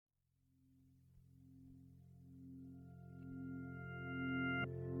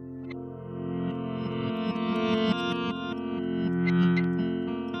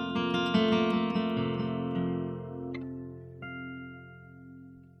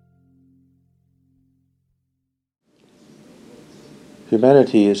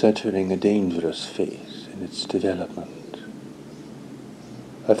Humanity is entering a dangerous phase in its development,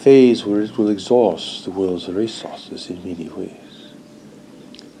 a phase where it will exhaust the world's resources in many ways,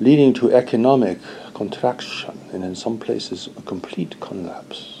 leading to economic contraction and in some places a complete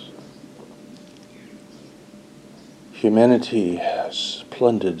collapse. Humanity has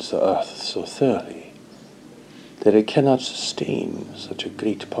plundered the earth so thoroughly that it cannot sustain such a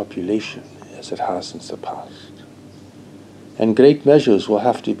great population as it has in the past. And great measures will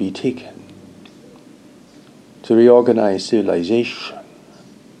have to be taken to reorganize civilization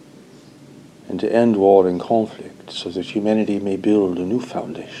and to end war and conflict so that humanity may build a new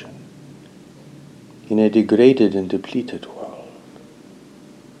foundation in a degraded and depleted world.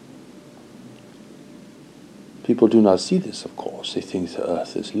 People do not see this, of course. They think the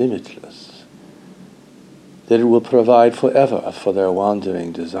earth is limitless, that it will provide forever for their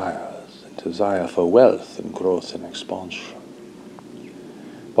wandering desires and desire for wealth and growth and expansion.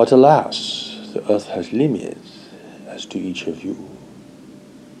 But alas, the earth has limits as to each of you.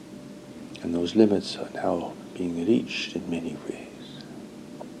 And those limits are now being reached in many ways.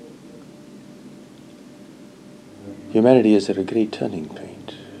 Humanity is at a great turning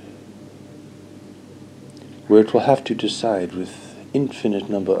point, where it will have to decide with infinite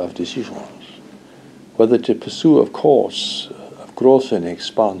number of decisions whether to pursue a course of growth and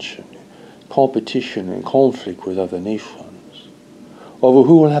expansion, competition and conflict with other nations, over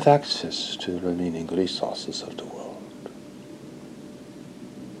who will have access to the remaining resources of the world,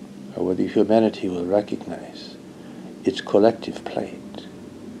 or whether humanity will recognize its collective plight,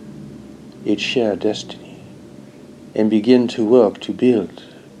 its shared destiny, and begin to work to build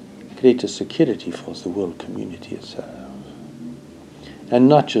greater security for the world community itself, and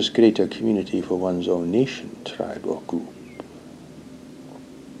not just greater community for one's own nation, tribe, or group.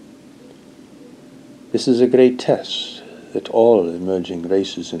 This is a great test that all emerging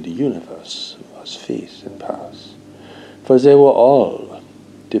races in the universe must face and pass, for they will all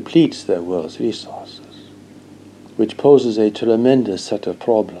deplete their world's resources, which poses a tremendous set of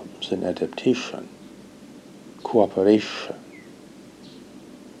problems in adaptation, cooperation,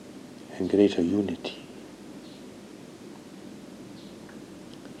 and greater unity.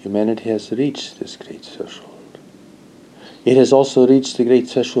 Humanity has reached this great threshold. It has also reached the great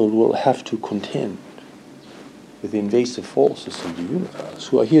threshold where it will have to contend with the invasive forces in the universe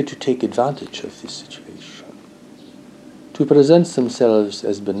who are here to take advantage of this situation, to present themselves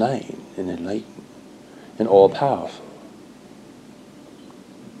as benign and enlightened and all-powerful.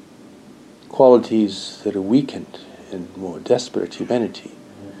 Qualities that are weakened and more desperate humanity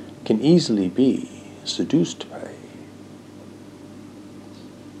can easily be seduced by.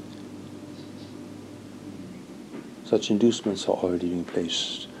 Such inducements are already being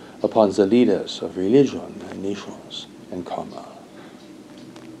placed upon the leaders of religion and nations and commerce.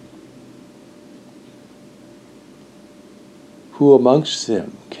 Who amongst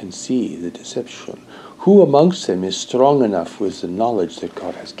them can see the deception? Who amongst them is strong enough with the knowledge that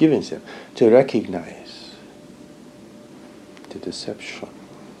God has given them to recognize the deception?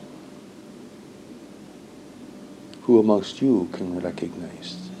 Who amongst you can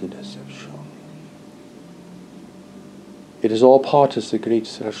recognize the deception? It is all part of the great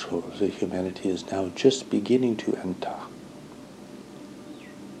threshold that humanity is now just beginning to enter,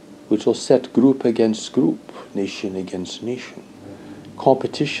 which will set group against group, nation against nation.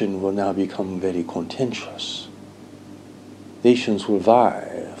 Competition will now become very contentious. Nations will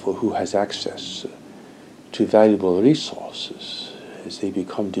vie for who has access to valuable resources as they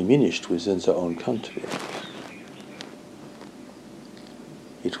become diminished within their own country.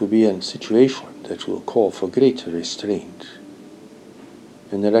 It will be a situation that will call for greater restraint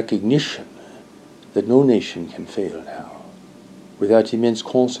and the recognition that no nation can fail now without immense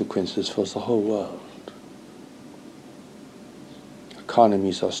consequences for the whole world.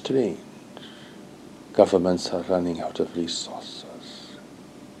 Economies are strained. Governments are running out of resources.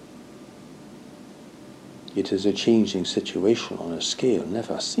 It is a changing situation on a scale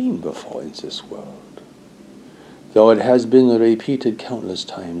never seen before in this world, though it has been repeated countless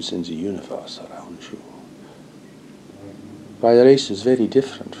times in the universe around you, by races very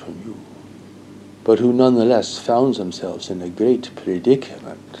different from you, but who nonetheless found themselves in a great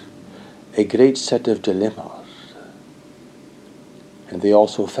predicament, a great set of dilemmas, and they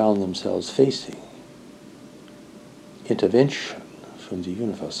also found themselves facing intervention from the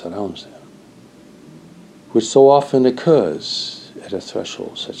universe around them, which so often occurs at a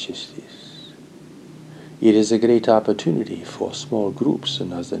threshold such as this. It is a great opportunity for small groups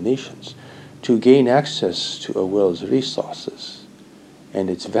and other nations to gain access to a world's resources and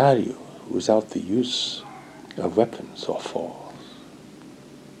its value without the use of weapons or force.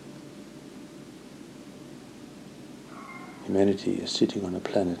 humanity is sitting on a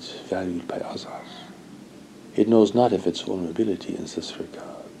planet valued by others. It knows not of its vulnerability in this regard.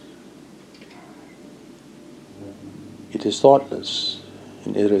 It is thoughtless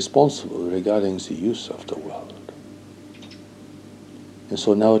and irresponsible regarding the use of the world. And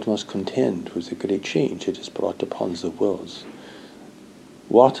so now it must contend with the great change it has brought upon the world's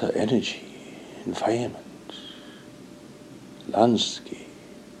water, energy, environment, landscape,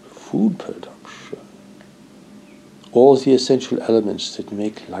 food production, all the essential elements that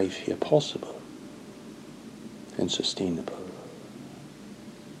make life here possible and sustainable.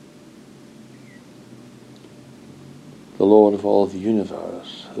 The Lord of all the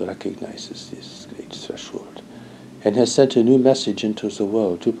universe recognizes this great threshold and has sent a new message into the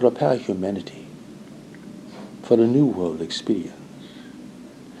world to prepare humanity for a new world experience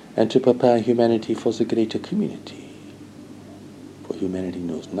and to prepare humanity for the greater community, for humanity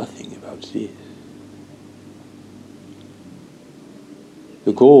knows nothing about this.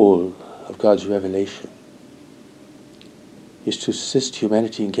 The goal of God's revelation is to assist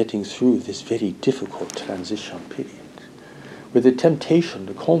humanity in getting through this very difficult transition period, where the temptation,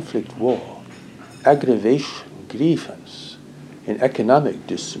 the conflict, war, aggravation, grievance, and economic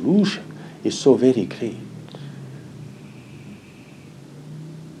disillusion is so very great.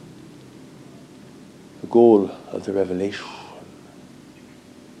 The goal of the revelation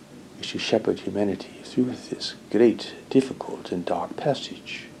is to shepherd humanity through this great, difficult, and dark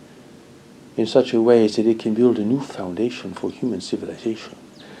passage in such a way that it can build a new foundation for human civilization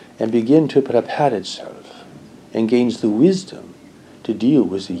and begin to prepare itself and gains the wisdom to deal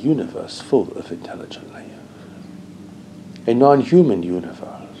with a universe full of intelligent life. A non-human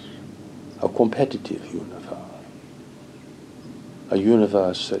universe, a competitive universe, a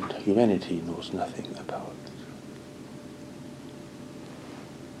universe that humanity knows nothing about.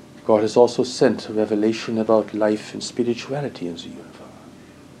 God has also sent a revelation about life and spirituality in the universe,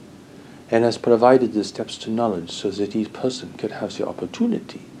 and has provided the steps to knowledge so that each person can have the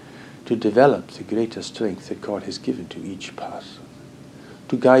opportunity to develop the greater strength that God has given to each person,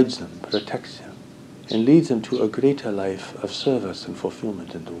 to guide them, protect them, and lead them to a greater life of service and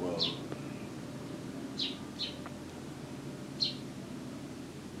fulfillment in the world.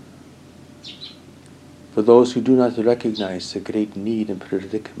 For those who do not recognize the great need and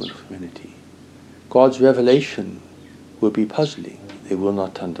predicament of humanity, God's revelation will be puzzling. They will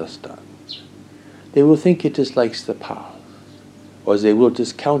not understand. They will think it is like the past, or they will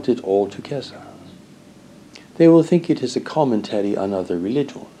discount it altogether. They will think it is a commentary on other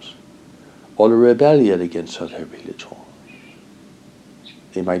religions, or a rebellion against other religions.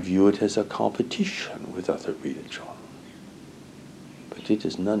 They might view it as a competition with other religions. But it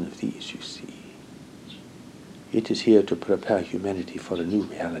is none of these, you see. It is here to prepare humanity for a new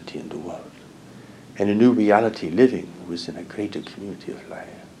reality in the world, and a new reality living within a greater community of life.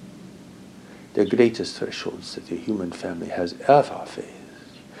 The greatest thresholds that the human family has ever faced,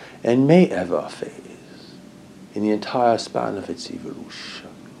 and may ever face, in the entire span of its evolution.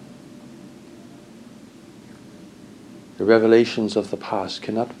 The revelations of the past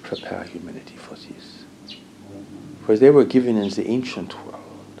cannot prepare humanity for this, for they were given in the ancient world.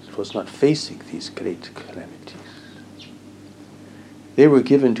 It was not facing these great calamities. They were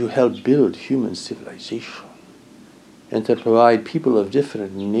given to help build human civilization and to provide people of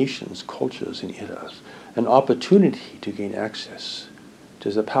different nations, cultures, and eras an opportunity to gain access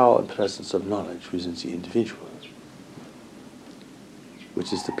to the power and presence of knowledge within the individual,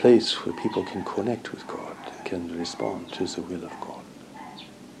 which is the place where people can connect with God and can respond to the will of God.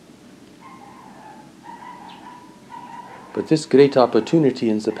 But this great opportunity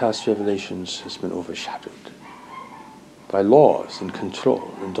in the past revelations has been overshadowed by laws and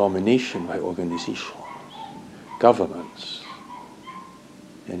control and domination by organizations, governments,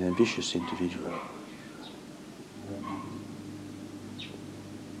 and ambitious individuals.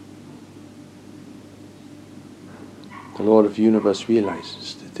 The Lord of the universe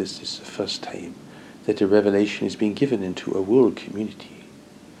realizes that this is the first time that the revelation is being given into a world community,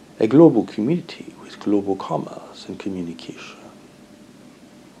 a global community with global commerce and communication.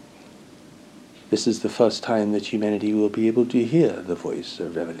 This is the first time that humanity will be able to hear the voice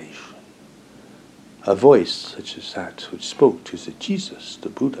of revelation, a voice such as that which spoke to the Jesus, the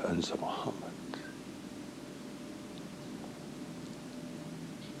Buddha, and the Muhammad.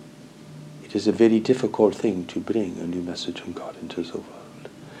 It is a very difficult thing to bring a new message from God into the world,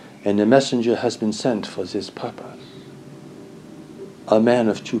 and the messenger has been sent for this purpose, a man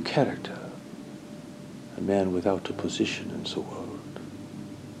of true character, a man without a position in the world,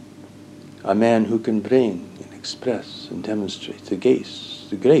 a man who can bring and express and demonstrate the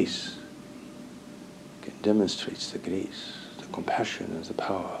grace, can demonstrate the grace compassion and the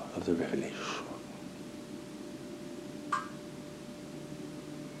power of the revelation.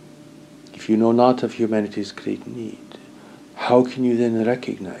 If you know not of humanity's great need, how can you then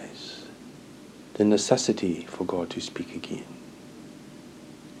recognize the necessity for God to speak again?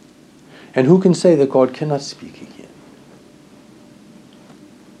 And who can say that God cannot speak again?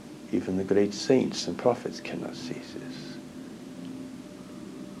 Even the great saints and prophets cannot say this.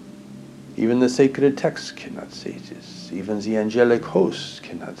 Even the sacred texts cannot say this. Even the angelic hosts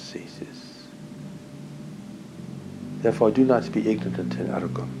cannot say this. Therefore, do not be ignorant and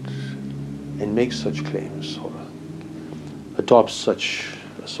arrogant and make such claims or adopt such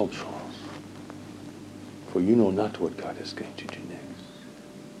assumptions. For you know not what God is going to do next.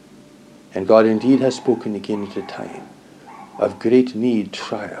 And God indeed has spoken again at a time of great need,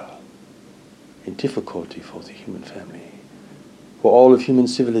 trial, and difficulty for the human family. For all of human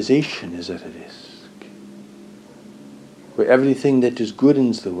civilization is at a risk. Where everything that is good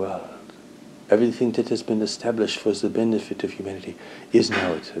in the world, everything that has been established for the benefit of humanity, is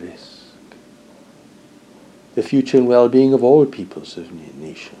now at risk. The future and well-being of all peoples of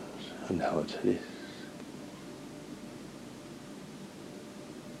nations are now at risk.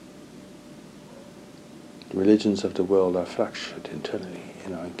 The religions of the world are fractured internally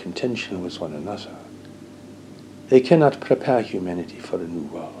and are in contention with one another. They cannot prepare humanity for a new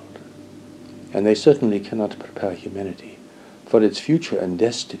world, and they certainly cannot prepare humanity for its future and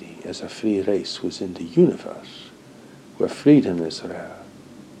destiny as a free race within the universe, where freedom is rare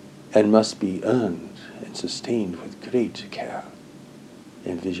and must be earned and sustained with great care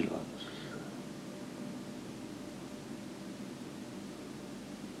and vigilance.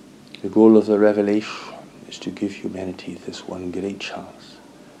 The goal of the revelation is to give humanity this one great chance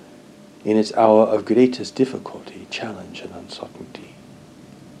in its hour of greatest difficulty, challenge, and uncertainty.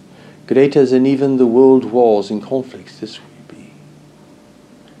 Greater than even the world wars and conflicts this will be.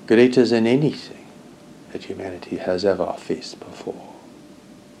 Greater than anything that humanity has ever faced before.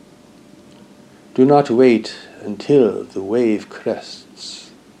 Do not wait until the wave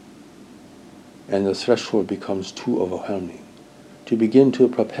crests and the threshold becomes too overwhelming to begin to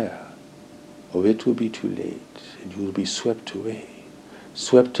prepare, or it will be too late and you will be swept away,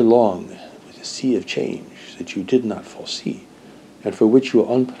 swept along with a sea of change that you did not foresee and for which you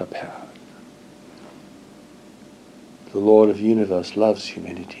are unprepared. The Lord of the universe loves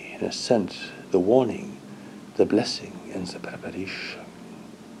humanity and has sent the warning, the blessing, and the preparation.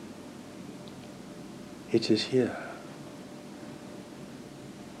 It is here.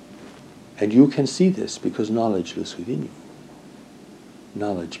 And you can see this because knowledge lives within you.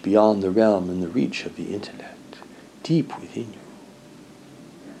 Knowledge beyond the realm and the reach of the intellect, deep within you,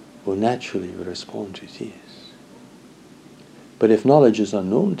 will naturally respond to this. But if knowledge is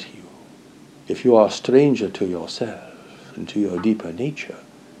unknown to you, if you are a stranger to yourself and to your deeper nature,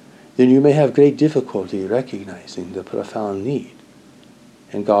 then you may have great difficulty recognizing the profound need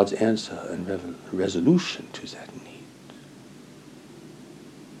and God's answer and resolution to that need.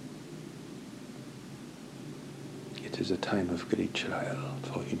 It is a time of great trial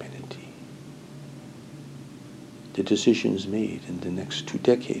for humanity. The decisions made in the next 2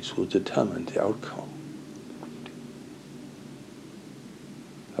 decades will determine the outcome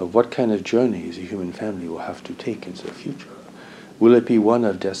of what kind of journey the human family will have to take into the future. Will it be one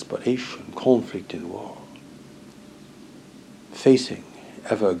of desperation, conflict, and war, facing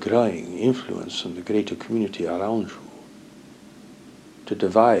ever-growing influence on the greater community around you, to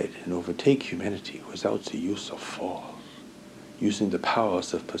divide and overtake humanity without the use of force, using the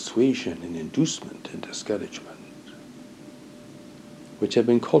powers of persuasion and inducement and discouragement, which have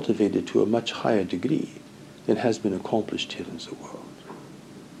been cultivated to a much higher degree than has been accomplished here in the world.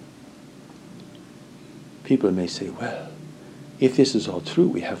 People may say, well, if this is all true,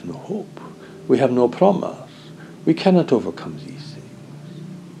 we have no hope, we have no promise, we cannot overcome these things.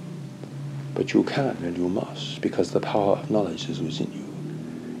 But you can and you must, because the power of knowledge is within you.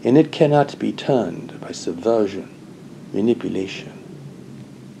 And it cannot be turned by subversion, manipulation,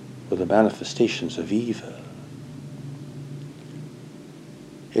 or the manifestations of evil.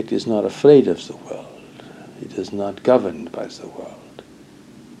 It is not afraid of the world. It is not governed by the world.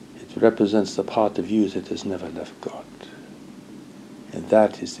 It represents the part of you that has never left God. And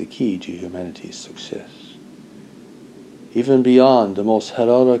that is the key to humanity's success. Even beyond the most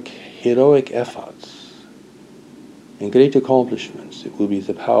heroic efforts and great accomplishments, it will be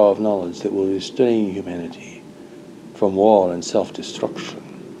the power of knowledge that will restrain humanity from war and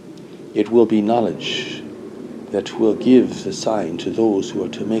self-destruction. It will be knowledge that will give the sign to those who are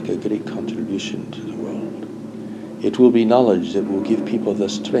to make a great contribution to the world. It will be knowledge that will give people the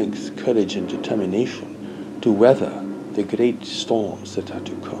strength, courage, and determination to weather the great storms that are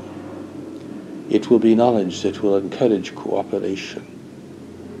to come. It will be knowledge that will encourage cooperation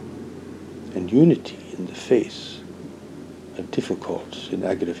and unity in the face of difficult and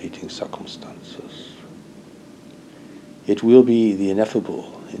aggravating circumstances. It will be the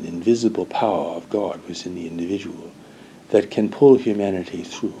ineffable and invisible power of God within the individual that can pull humanity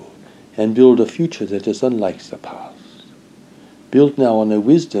through and build a future that is unlike the past, built now on a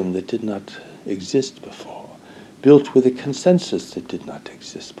wisdom that did not exist before, built with a consensus that did not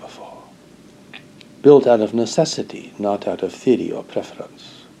exist before, built out of necessity, not out of theory or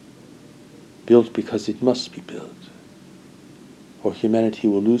preference, built because it must be built, or humanity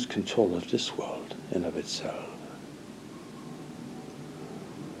will lose control of this world and of itself.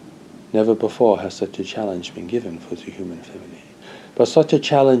 Never before has such a challenge been given for the human family, but such a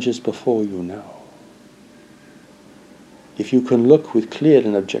challenge is before you now. If you can look with clear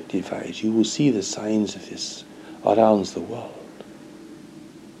and objective eyes, you will see the signs of this around the world.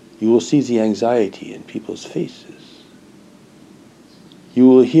 You will see the anxiety in people's faces. You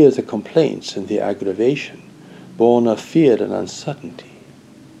will hear the complaints and the aggravation born of fear and uncertainty.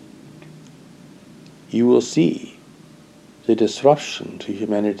 You will see the disruption to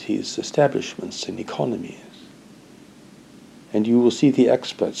humanity's establishments and economies. And you will see the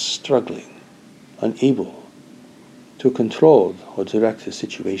experts struggling, unable to control or direct the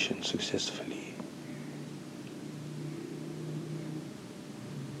situation successfully.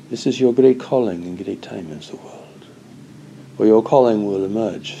 This is your great calling and great time in the world, where your calling will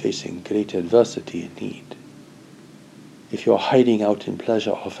emerge facing great adversity and need. If you are hiding out in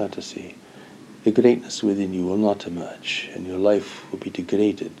pleasure or fantasy, the greatness within you will not emerge, and your life will be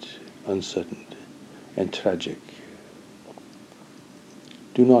degraded, uncertain, and tragic.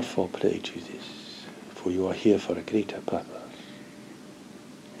 Do not fall prey to this, for you are here for a greater purpose.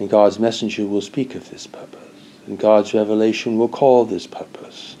 And God's messenger will speak of this purpose, and God's revelation will call this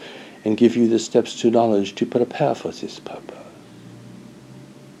purpose, and give you the steps to knowledge to prepare for this purpose.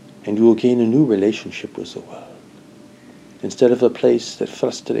 And you will gain a new relationship with the world. Instead of a place that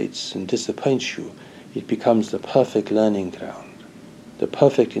frustrates and disappoints you, it becomes the perfect learning ground, the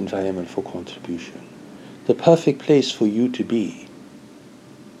perfect environment for contribution, the perfect place for you to be,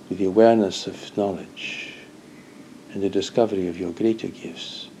 with the awareness of knowledge and the discovery of your greater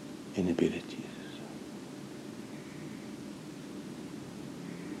gifts and abilities.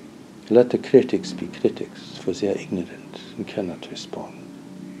 Let the critics be critics, for they are ignorant and cannot respond.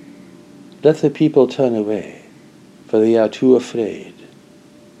 Let the people turn away, for they are too afraid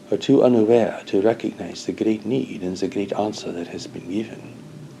or too unaware to recognize the great need and the great answer that has been given.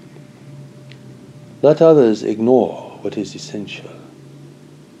 Let others ignore what is essential,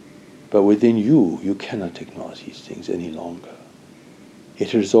 but within you, you cannot ignore these things any longer.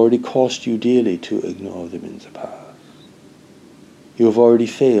 It has already cost you dearly to ignore them in the past. You have already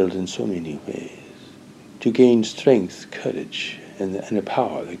failed in so many ways to gain strength, courage, and the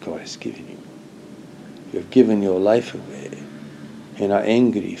power that God has given you. You have given your life away and are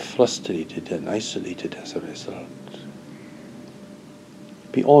angry, frustrated, and isolated as a result.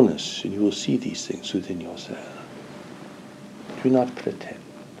 Be honest, and you will see these things within yourself. Do not pretend.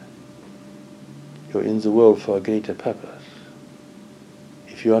 You're in the world for a greater purpose.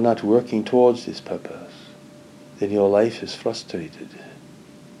 If you are not working towards this purpose, then your life is frustrated.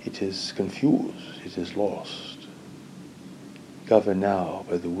 It is confused. It is lost. Governed now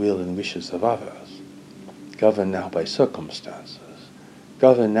by the will and wishes of others. Governed now by circumstances.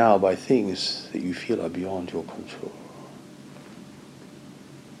 Governed now by things that you feel are beyond your control.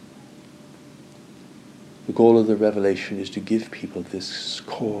 The goal of the revelation is to give people this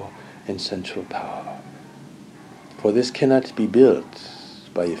core and central power. For this cannot be built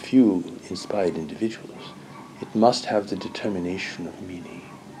by a few inspired individuals. It must have the determination of many.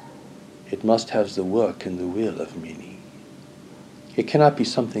 It must have the work and the will of many. It cannot be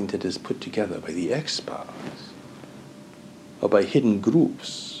something that is put together by the experts or by hidden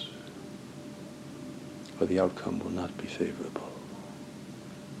groups, or the outcome will not be favorable.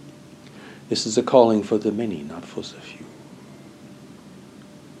 This is a calling for the many, not for the few.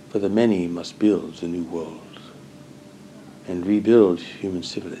 For the many must build the new world and rebuild human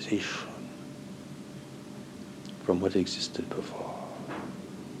civilization from what existed before.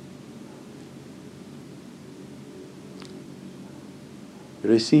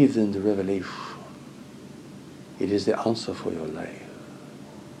 Receive then the revelation. It is the answer for your life.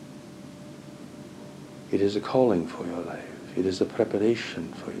 It is a calling for your life. It is a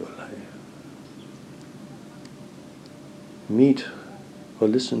preparation for your life. Meet or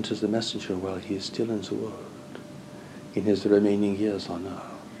listen to the messenger while he is still in the world, in his remaining years on earth.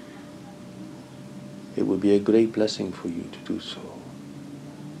 it would be a great blessing for you to do so.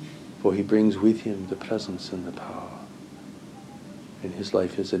 For he brings with him the presence and the power, and his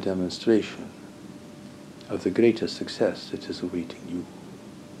life is a demonstration of the greater success that is awaiting you.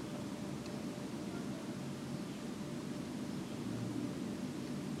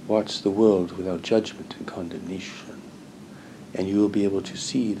 Watch the world without judgment and condemnation, and you will be able to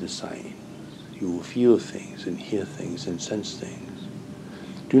see the signs. You will feel things and hear things and sense things.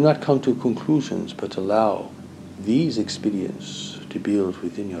 Do not come to conclusions, but allow these experiences to build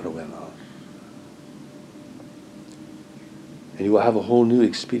within your awareness. And you will have a whole new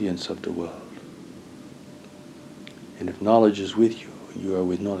experience of the world. And if knowledge is with you, and you are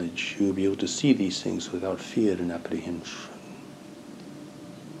with knowledge, you will be able to see these things without fear and apprehension,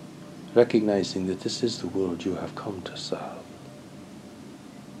 recognizing that this is the world you have come to serve.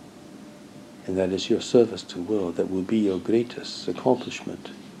 And that is your service to the world that will be your greatest accomplishment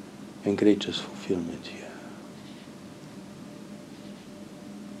and greatest fulfillment here.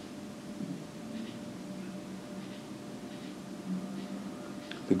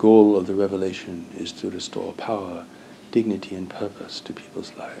 The goal of the revelation is to restore power, dignity, and purpose to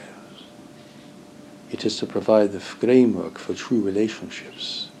people's lives. It is to provide the framework for true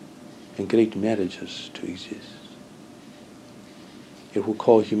relationships and great marriages to exist. It will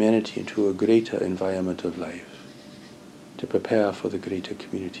call humanity into a greater environment of life, to prepare for the greater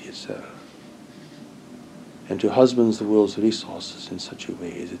community itself, and to husband the world's resources in such a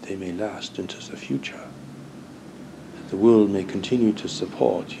way that they may last into the future, that the world may continue to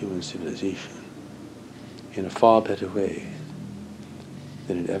support human civilization in a far better way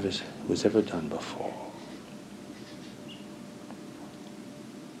than it was ever done before.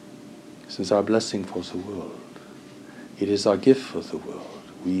 Since our blessing for the world, it is our gift for the world,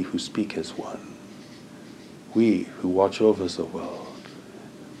 we who speak as one, we who watch over the world,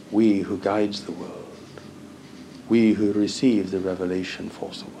 we who guides the world, we who receive the revelation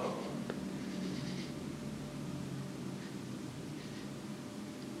for the world.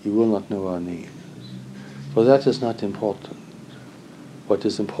 You will not know our names, for that is not important. What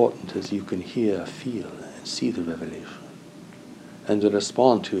is important is you can hear, feel, and see the revelation, and to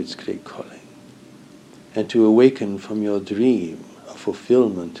respond to its great calling, and to awaken from your dream of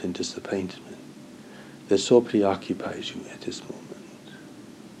fulfillment and disappointment that so preoccupies you at this moment.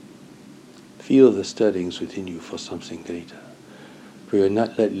 Feel the stirrings within you for something greater, for you are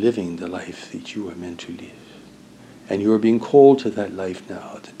not yet living the life that you are meant to live, and you are being called to that life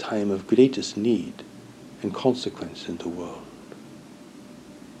now at the time of greatest need and consequence in the world.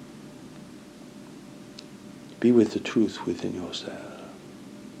 Be with the truth within yourself,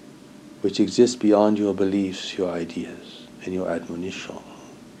 which exists beyond your beliefs, your ideas, and your admonition.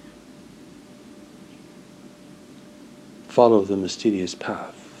 Follow the mysterious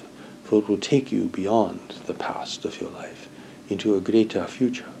path, for it will take you beyond the past of your life into a greater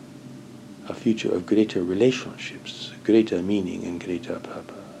future of greater relationships, greater meaning, and greater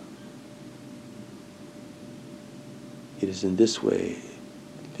purpose. It is in this way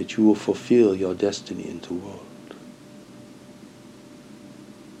that you will fulfill your destiny in the world.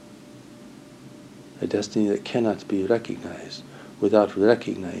 A destiny that cannot be recognized without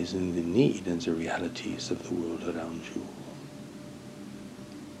recognizing the need and the realities of the world around you.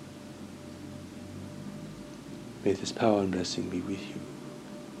 May this power and blessing be with you,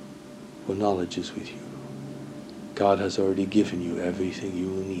 for knowledge is with you. God has already given you everything you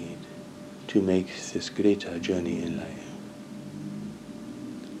will need to make this greater journey in life.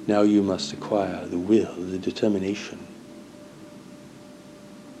 Now you must acquire the will, the determination,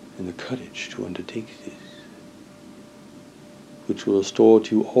 and the courage to undertake this, which will restore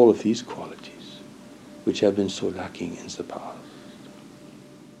to you all of these qualities which have been so lacking in the past.